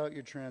wipes out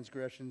your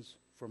transgressions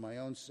for my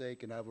own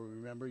sake, and I will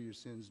remember your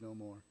sins no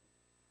more.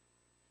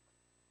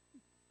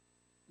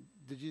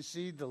 Did you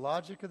see the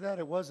logic of that?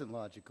 It wasn't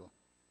logical.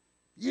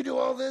 You do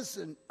all this,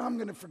 and I'm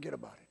going to forget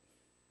about it.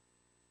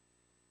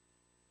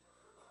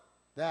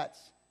 That's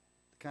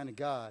the kind of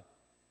God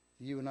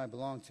that you and I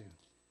belong to.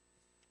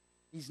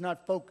 He's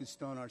not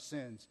focused on our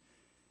sins.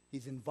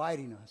 He's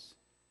inviting us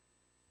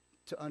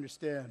to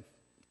understand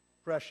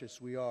how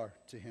precious we are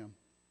to him.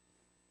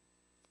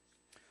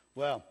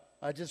 Well,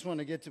 I just want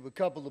to get to a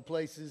couple of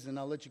places and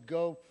I'll let you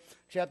go.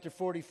 Chapter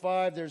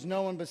 45, there's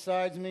no one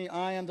besides me.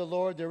 I am the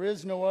Lord. There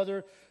is no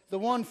other. The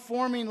one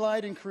forming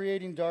light and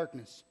creating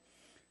darkness,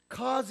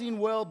 causing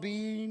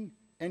well-being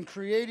and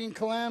creating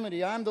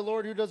calamity. I'm the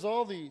Lord who does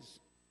all these.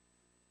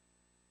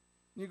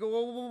 You go,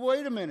 well,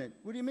 wait a minute.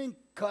 What do you mean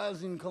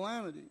causing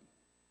calamity?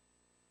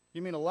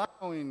 You mean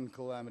allowing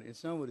calamity?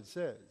 It's not what it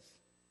says.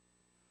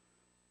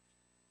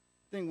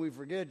 I think we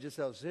forget just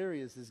how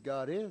serious this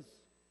God is.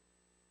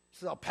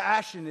 Just how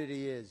passionate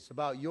he is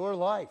about your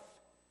life,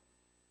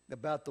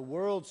 about the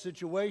world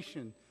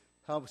situation,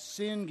 how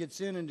sin gets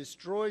in and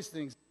destroys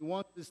things. He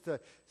wants us to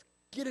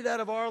get it out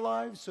of our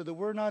lives so that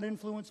we're not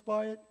influenced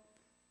by it.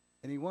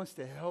 And he wants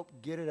to help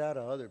get it out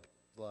of other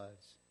people's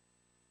lives.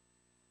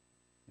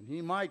 And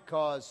he might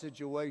cause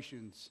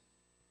situations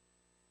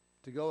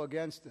to go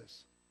against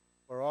us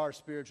for our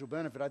spiritual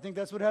benefit. I think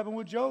that's what happened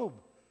with Job.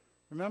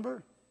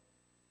 Remember?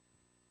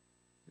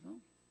 You know?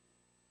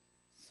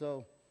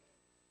 So,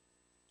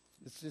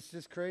 it's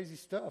just crazy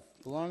stuff.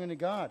 Belonging to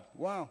God.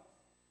 Wow.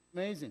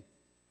 Amazing.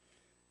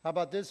 How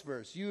about this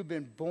verse? You have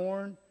been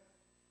born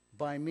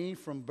by me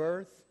from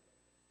birth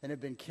and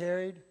have been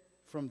carried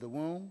from the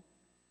womb.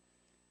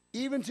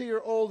 Even to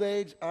your old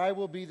age, I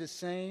will be the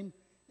same.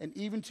 And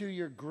even to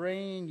your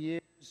graying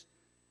years,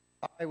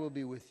 I will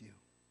be with you.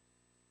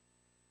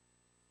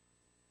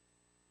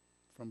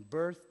 From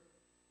birth,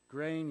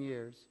 graying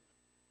years.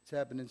 It's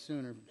happening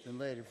sooner than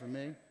later for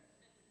me.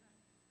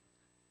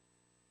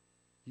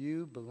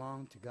 You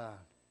belong to God.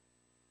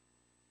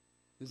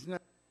 Isn't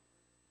that?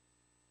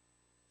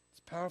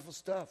 It's powerful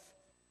stuff.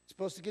 You're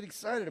supposed to get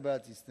excited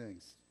about these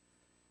things.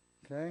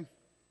 Okay?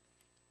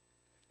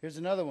 Here's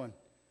another one.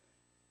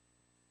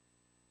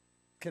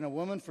 Can a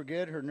woman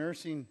forget her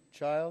nursing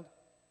child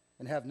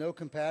and have no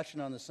compassion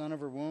on the son of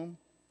her womb?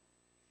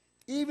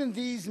 Even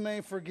these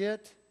may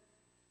forget,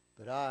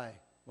 but I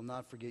will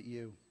not forget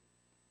you.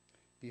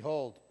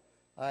 Behold,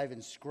 I have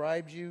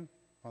inscribed you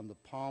on the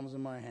palms of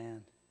my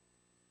hand.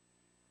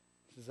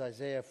 This is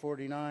Isaiah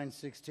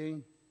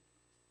 49:16.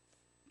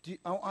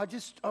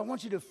 I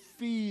want you to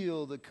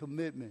feel the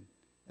commitment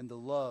and the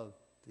love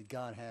that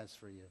God has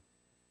for you.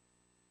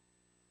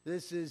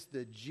 This is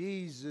the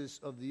Jesus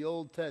of the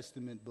Old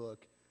Testament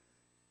book,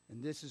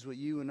 and this is what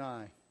you and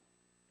I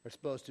are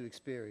supposed to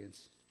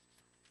experience.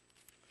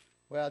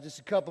 Well, just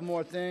a couple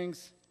more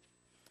things.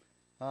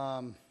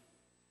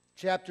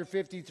 Chapter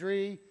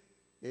 53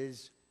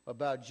 is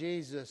about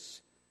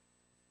Jesus.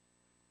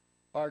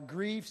 Our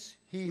griefs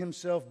he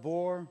himself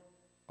bore,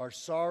 our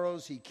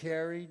sorrows he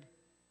carried.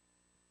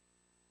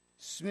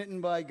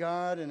 Smitten by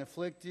God and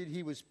afflicted,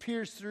 he was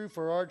pierced through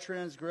for our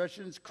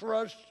transgressions,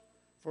 crushed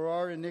for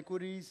our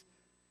iniquities.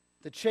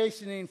 The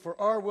chastening for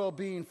our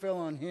well-being fell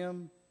on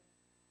him,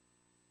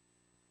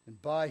 and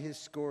by his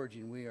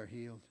scourging we are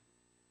healed.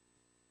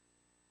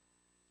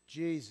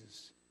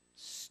 Jesus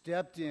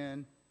stepped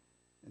in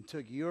and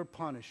took your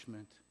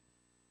punishment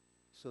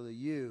so that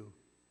you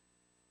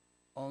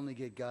only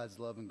get God's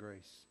love and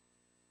grace.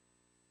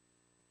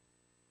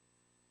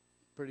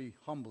 Pretty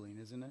humbling,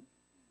 isn't it?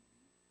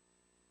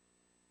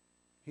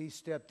 He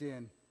stepped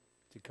in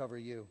to cover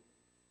you.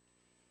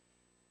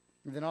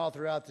 And then all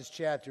throughout this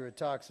chapter it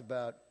talks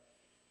about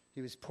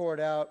he was poured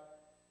out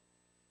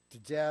to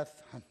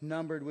death,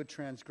 numbered with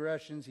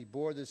transgressions. He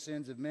bore the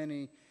sins of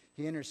many.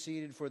 He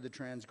interceded for the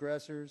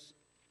transgressors.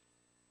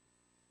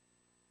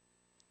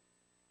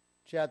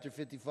 Chapter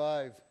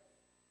 55.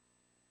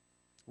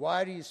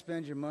 Why do you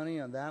spend your money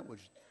on that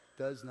which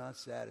does not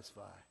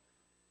satisfy?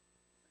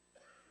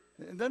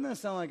 Doesn't that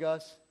sound like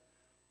us?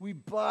 We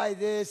buy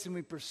this and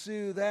we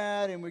pursue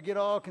that and we get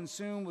all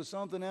consumed with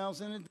something else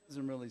and it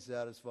doesn't really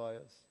satisfy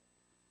us.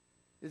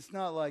 It's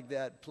not like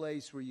that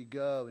place where you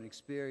go and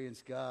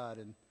experience God,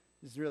 and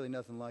there's really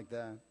nothing like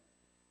that.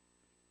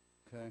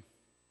 Okay?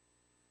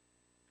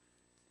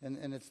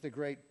 And it's the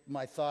great,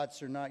 my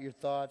thoughts are not your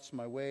thoughts,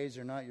 my ways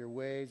are not your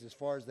ways. As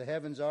far as the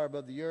heavens are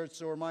above the earth,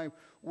 so are my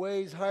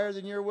ways higher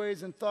than your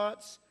ways, and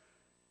thoughts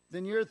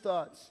than your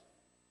thoughts.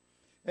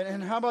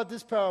 And how about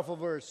this powerful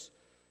verse?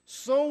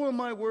 So will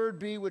my word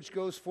be which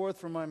goes forth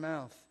from my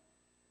mouth.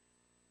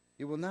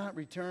 It will not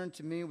return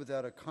to me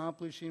without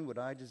accomplishing what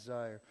I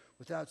desire,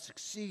 without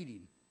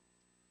succeeding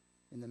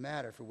in the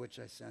matter for which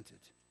I sent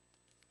it.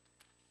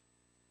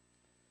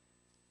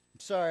 I'm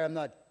sorry,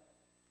 I'm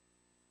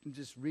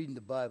just reading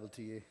the Bible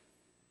to you.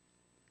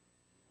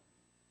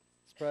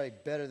 It's probably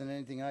better than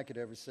anything I could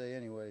ever say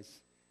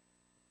anyways.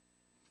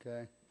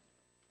 Okay?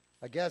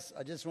 I guess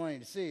I just want you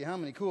to see how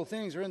many cool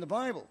things are in the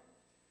Bible.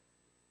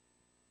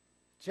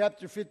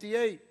 Chapter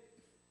 58,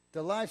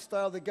 the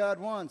lifestyle that God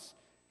wants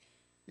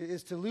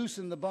is to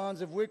loosen the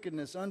bonds of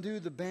wickedness, undo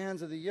the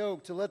bands of the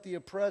yoke, to let the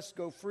oppressed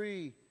go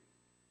free,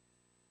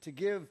 to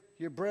give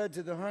your bread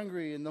to the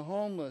hungry and the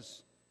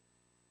homeless,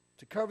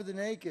 to cover the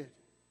naked.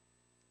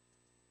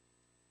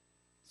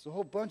 It's a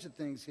whole bunch of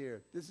things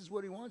here. This is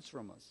what he wants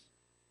from us.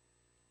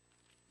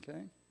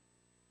 Okay?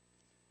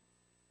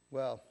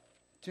 Well,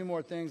 2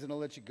 more things and I'll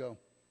let you go.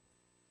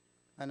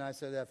 I know I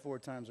said that 4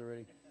 times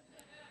already.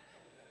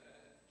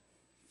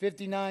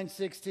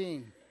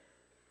 59:16.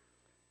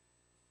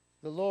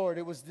 The Lord,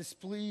 it was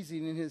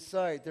displeasing in his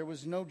sight. There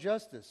was no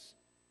justice.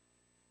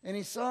 And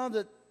he saw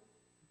that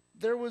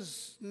there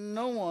was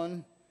no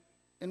one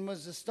and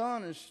was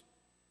astonished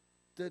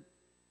that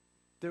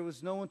there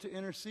was no one to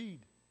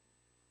intercede.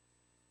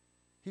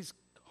 He's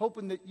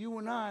hoping that you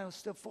and I will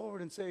step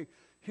forward and say,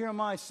 here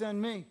am I,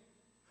 send me.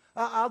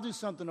 I'll do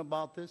something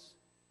about this.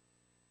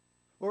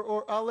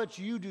 Or I'll let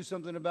you do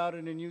something about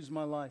it and use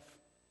my life.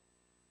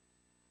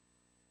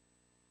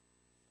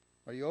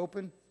 Are you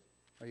open?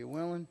 Are you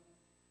willing?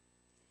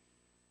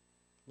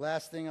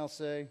 Last thing I'll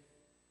say.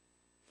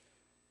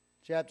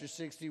 Chapter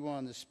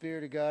 61, the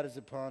Spirit of God is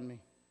upon me.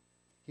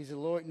 He's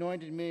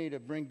anointed me to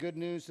bring good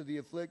news to the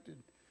afflicted,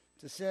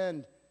 to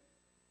send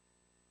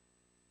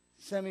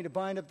me to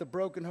bind up the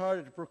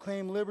brokenhearted, to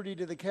proclaim liberty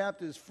to the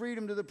captives,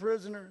 freedom to the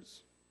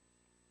prisoners.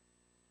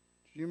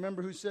 Do you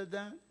remember who said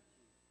that?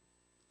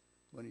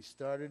 When he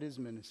started his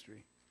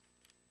ministry.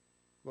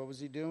 What was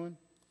he doing?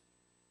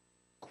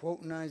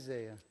 Quoting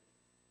Isaiah.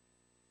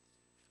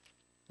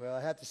 Well,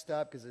 I have to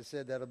stop because I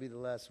said that'll be the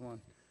last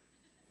one.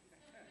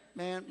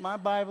 Man, my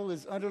Bible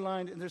is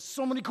underlined, and there's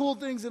so many cool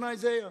things in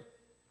Isaiah.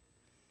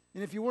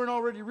 And if you weren't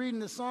already reading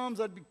the Psalms,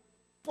 I'd be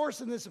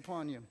forcing this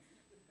upon you.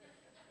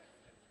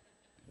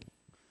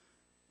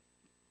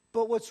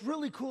 But what's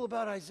really cool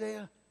about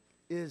Isaiah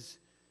is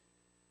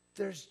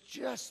there's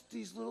just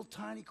these little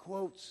tiny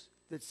quotes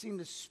that seem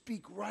to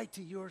speak right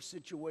to your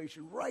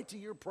situation, right to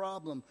your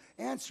problem,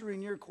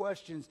 answering your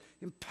questions,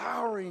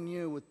 empowering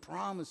you with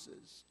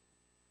promises.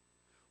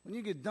 When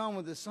you get done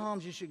with the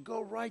Psalms, you should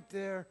go right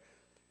there.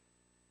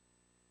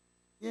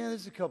 Yeah,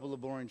 there's a couple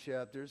of boring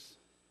chapters.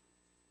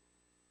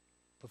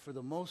 But for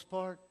the most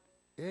part,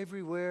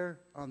 everywhere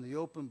on the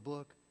open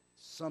book,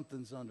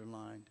 something's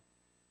underlined,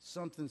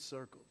 something's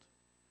circled.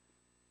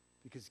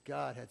 Because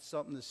God had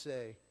something to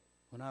say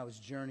when I was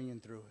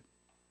journeying through it.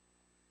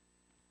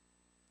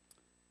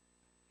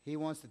 He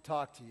wants to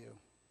talk to you.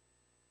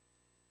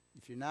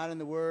 If you're not in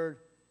the Word,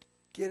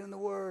 get in the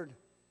Word.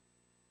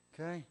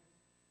 Okay?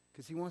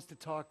 Because he wants to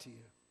talk to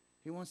you.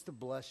 He wants to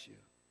bless you.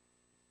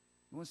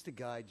 He wants to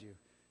guide you.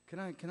 Can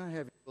I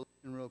have you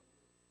listen real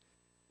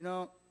quick? You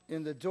know,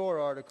 in the Door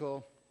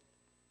article,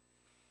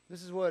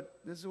 this is what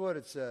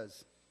it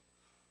says.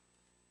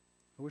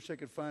 I wish I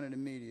could find it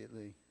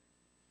immediately.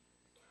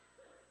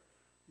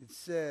 It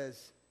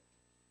says,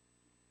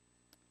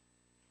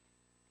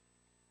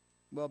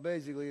 well,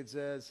 basically it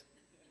says,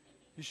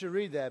 you should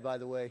read that, by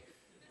the way.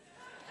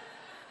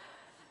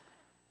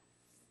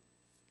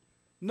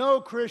 No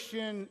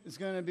Christian is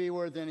going to be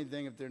worth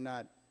anything if they're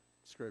not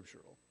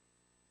scriptural.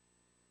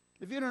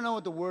 If you don't know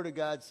what the Word of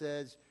God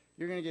says,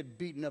 you're going to get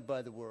beaten up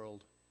by the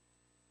world.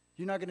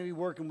 You're not going to be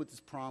working with His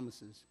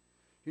promises.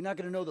 You're not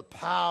going to know the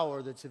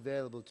power that's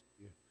available to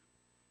you.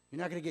 You're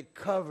not going to get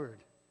covered.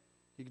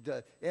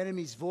 The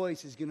enemy's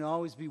voice is going to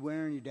always be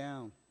wearing you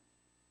down.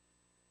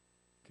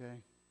 Okay?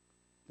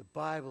 The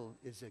Bible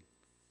is a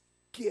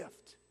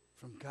gift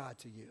from God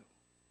to you.